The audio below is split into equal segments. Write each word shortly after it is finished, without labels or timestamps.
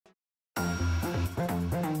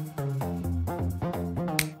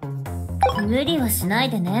無理はしない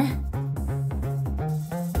でね。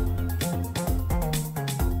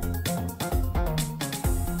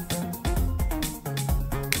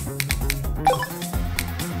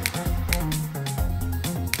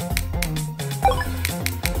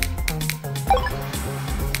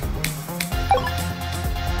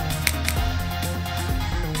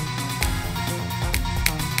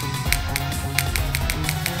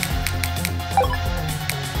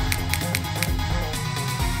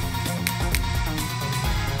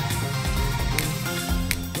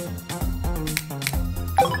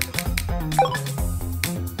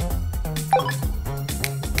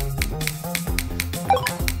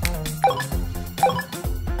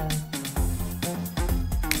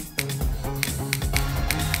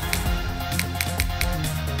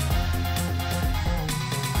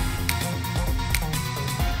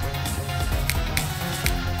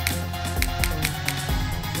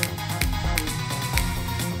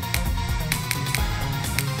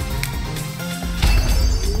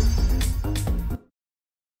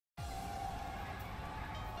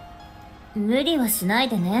無理はしない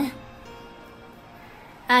でね。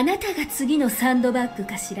あなたが次のサンドバッグ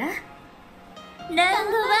かしら？ラウンドワン。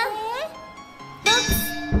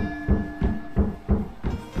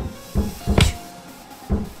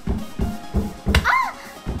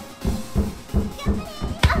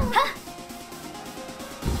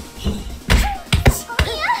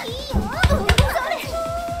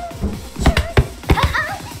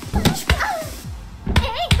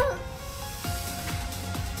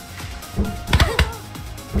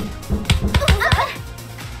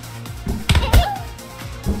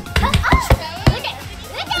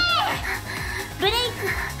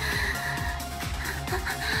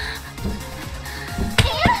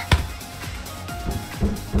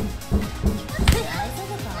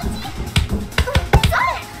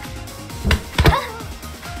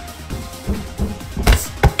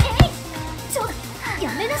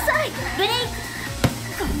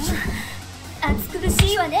暑苦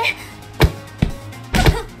しいわね。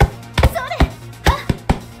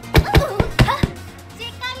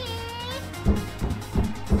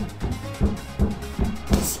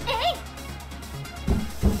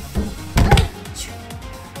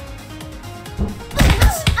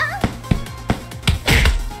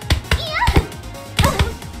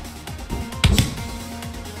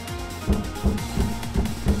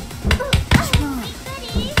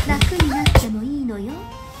楽になってもいいのよ。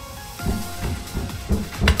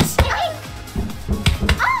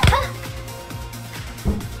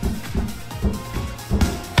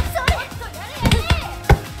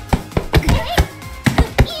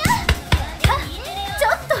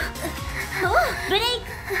ブレイク。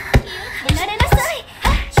離れなさい。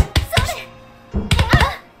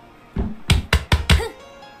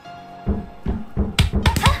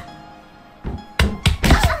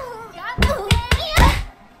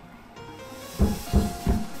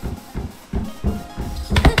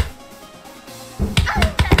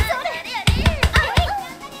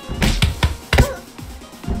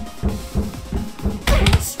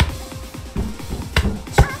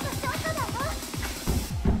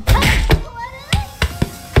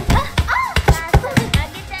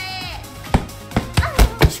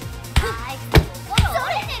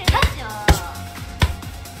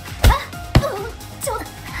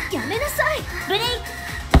やめなさい。ブレイク。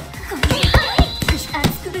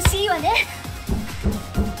暑苦しいわね。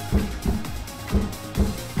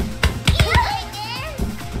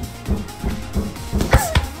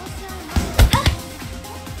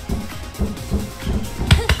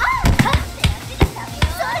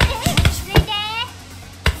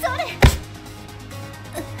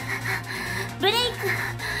ブレイク。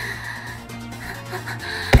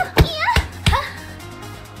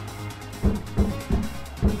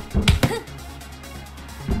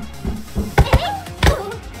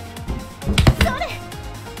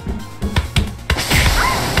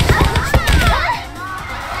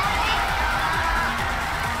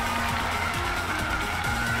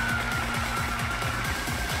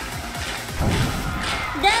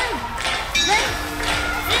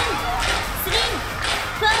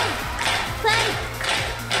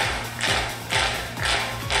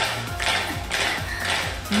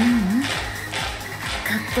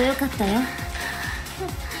かっこよかったよ。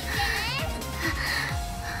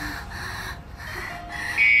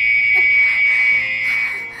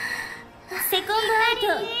セコンドアウト。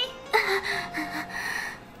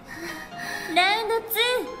ラウンド2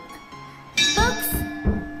ボックス。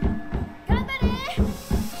頑張れ。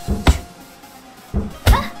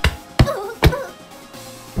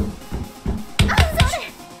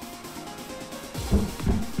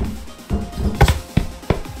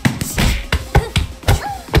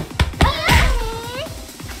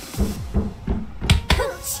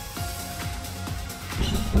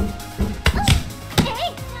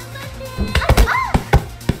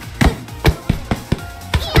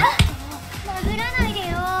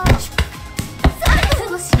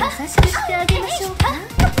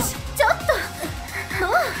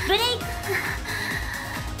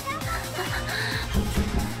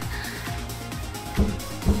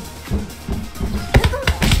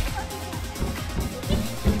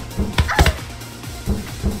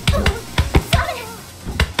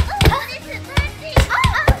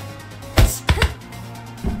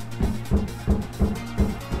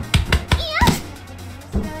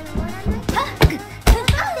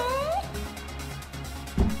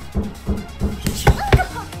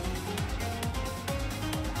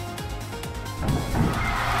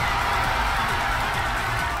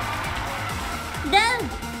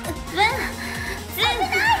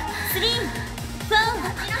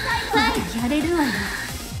れるわよ。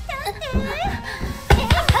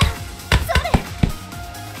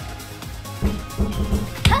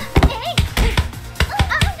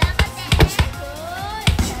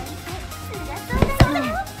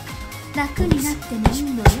楽になってもいい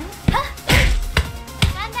のよ。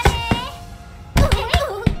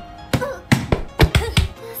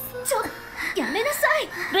ちょっとやめなさい。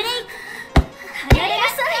ブレイ離れな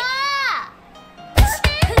さい。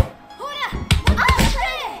ほら、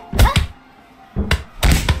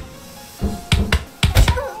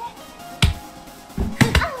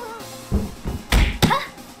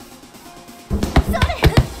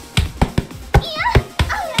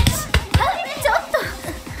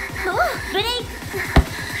ブレイ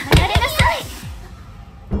離れなさい。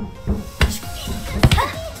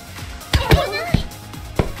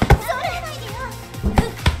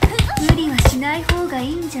無理はしない方が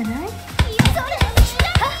いいんじゃない？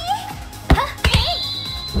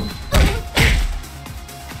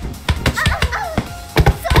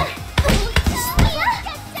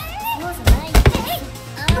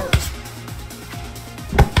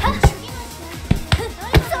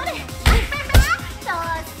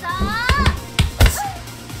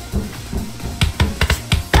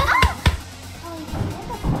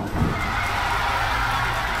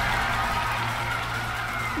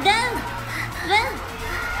ダウン、ワン、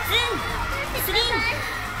ツー、スリー、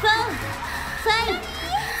フォー、ファイブ、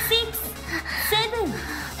シックス、セブン、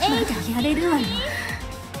エイト。まだやれるわよ。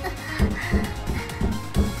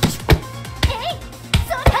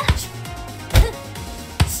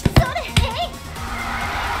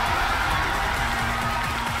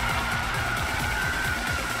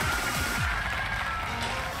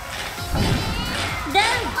ダウン、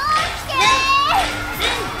ワン、ツー、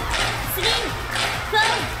スリー、フォー、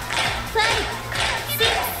ファイブ、シッ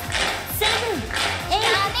クス、セブン、エイト。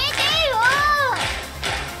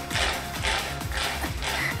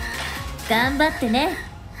頑張ってね。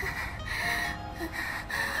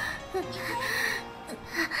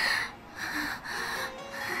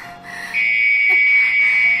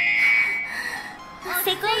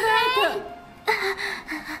セコンドアウト。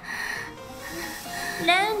ラ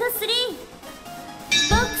ウンド3、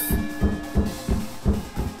ボックス。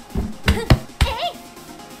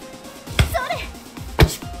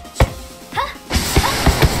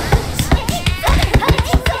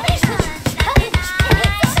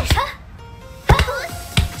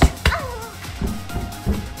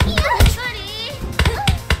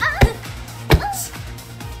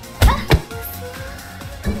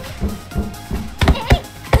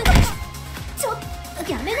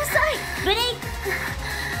やめなさい。ブレイク。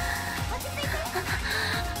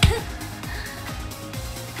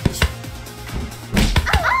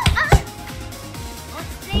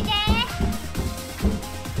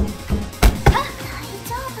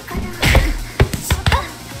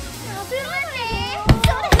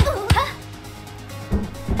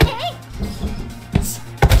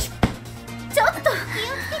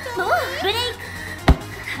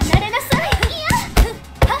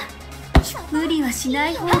無理はしな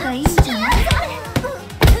い方がいいんじゃない？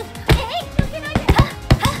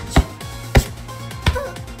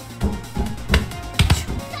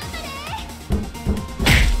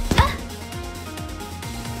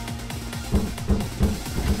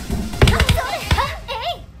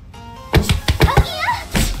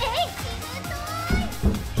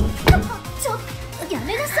ちょっとや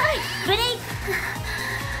めなさい。ブレイク。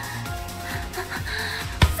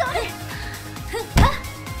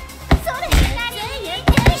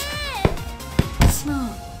もう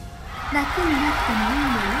楽になってもいい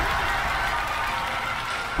のよ。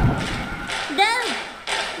ダウン、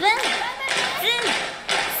ワン、ツー、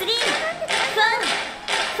スリー、フォー、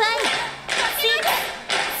ファイブ、シック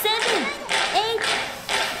ス、セブン、エイト。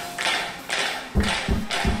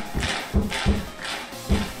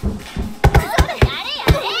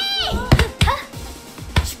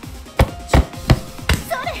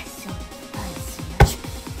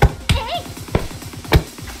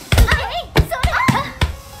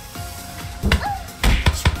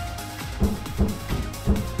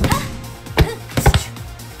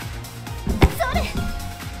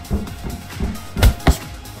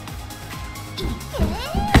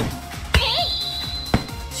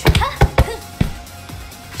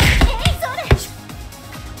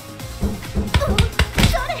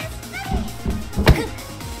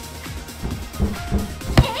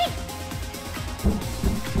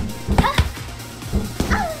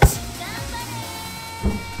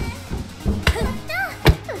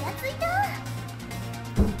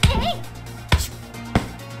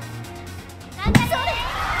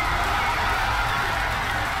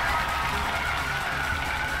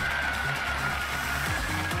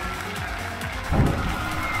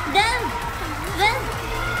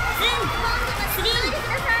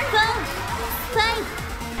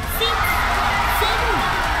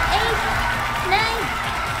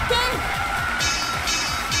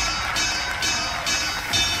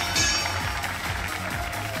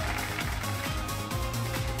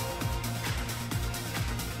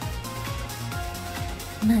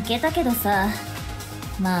負けたけどさ、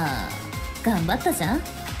まあ頑張ったじゃ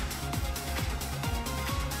ん。